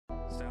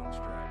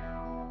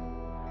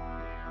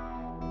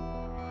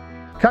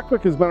Kut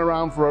Kwick has been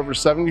around for over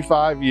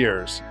 75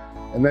 years.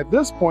 And at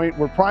this point,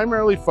 we're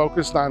primarily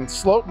focused on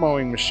slope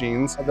mowing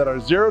machines that are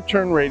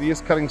zero-turn radius,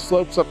 cutting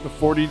slopes up to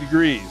 40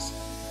 degrees.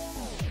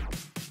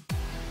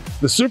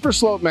 The Super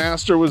Slope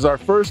Master was our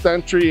first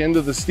entry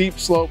into the steep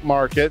slope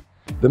market.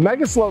 The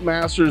Mega Slope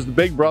Master is the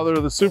big brother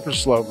of the Super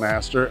Slope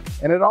Master,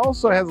 and it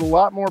also has a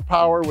lot more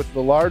power with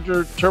the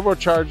larger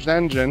turbocharged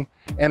engine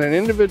and an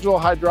individual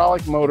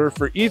hydraulic motor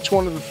for each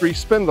one of the 3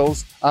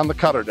 spindles on the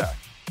cutter deck.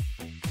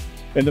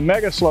 In the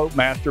Mega Slope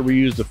Master, we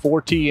use the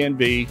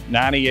 4TNV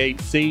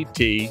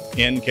 98CT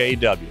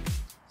NKW.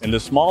 In the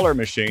smaller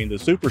machine, the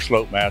Super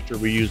Slope Master,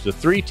 we use the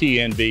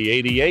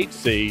 3TNV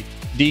 88C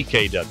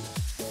DKW.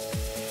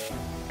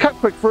 Kut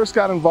Kwick first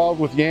got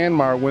involved with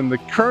YANMAR when the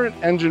current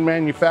engine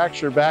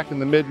manufacturer back in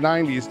the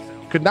mid-90s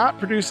could not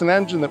produce an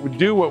engine that would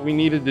do what we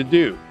needed to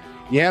do.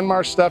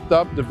 YANMAR stepped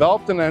up,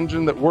 developed an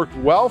engine that worked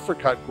well for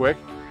Kut Kwick,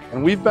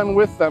 and we've been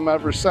with them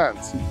ever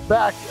since. In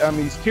fact, on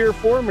these Tier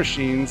 4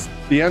 machines,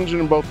 the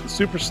engine in both the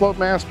Super Slope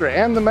Master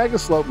and the Mega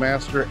Slope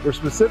Master were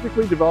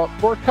specifically developed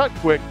for Kut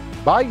Kwick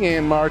by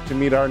YANMAR to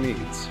meet our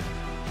needs.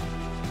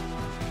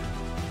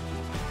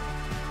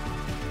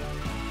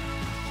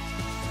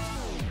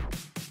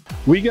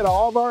 We get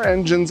all of our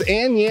engines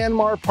and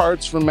YANMAR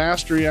parts from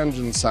Mastry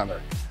Engine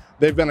Center.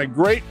 They've been a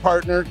great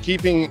partner,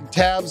 keeping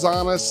tabs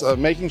on us,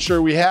 making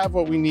sure we have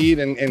what we need,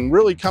 and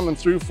really coming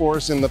through for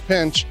us in the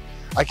pinch.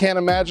 I can't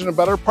imagine a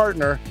better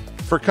partner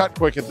for Kut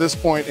Kwick at this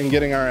point in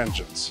getting our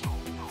engines.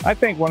 I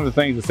think one of the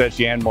things that sets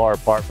YANMAR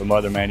apart from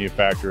other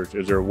manufacturers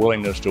is their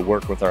willingness to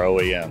work with our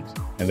OEMs,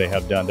 and they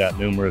have done that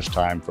numerous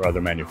times for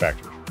other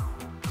manufacturers.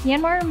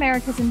 YANMAR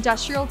America's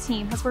industrial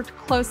team has worked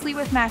closely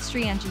with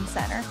Mastry Engine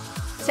Center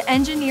to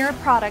engineer a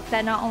product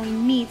that not only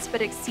meets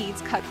but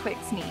exceeds Kut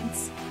Kwick's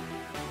needs.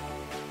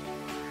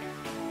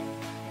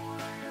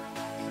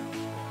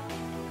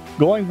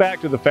 Going back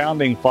to the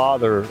founding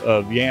father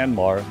of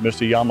YANMAR,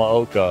 Mr.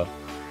 Yamaoka,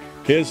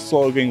 his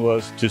slogan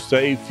was, "To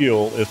save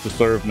fuel is to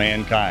serve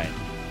mankind."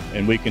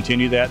 And we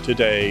continue that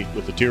today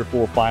with the Tier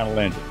 4 final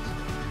engines.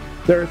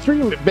 There are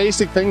 3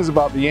 basic things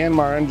about the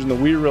YANMAR engine that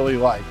we really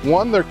like.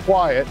 1, they're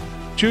quiet.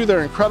 2,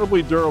 they're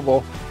incredibly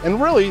durable.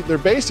 And really, they're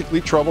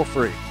basically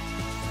trouble-free.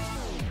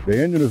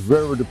 The engine is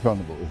very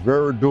dependable. It's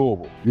very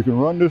durable. You can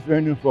run this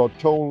engine for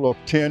a total of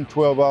 10,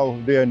 12 hours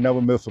a day and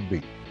never miss a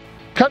beat.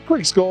 Kut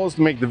Kwick's goal is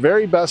to make the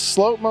very best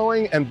slope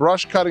mowing and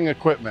brush cutting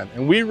equipment,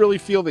 and we really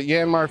feel that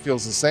YANMAR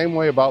feels the same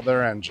way about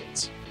their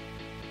engines.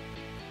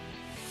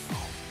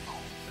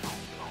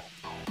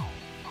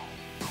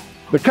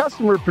 The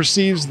customer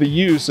perceives the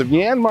use of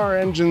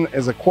YANMAR engine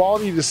as a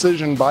quality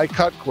decision by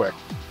Kut Kwick,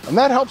 and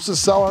that helps us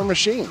sell our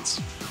machines.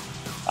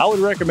 I would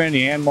recommend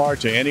YANMAR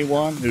to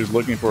anyone who's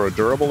looking for a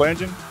durable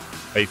engine,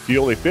 a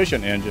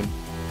fuel-efficient engine,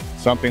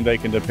 something they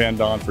can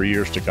depend on for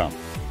years to come.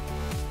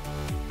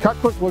 Kut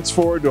Kwick looks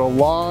forward to a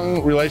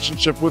long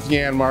relationship with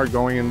YANMAR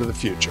going into the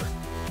future.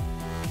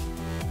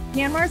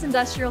 YANMAR's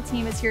industrial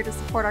team is here to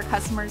support our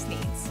customers'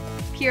 needs.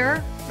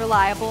 Pure,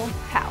 reliable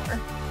power.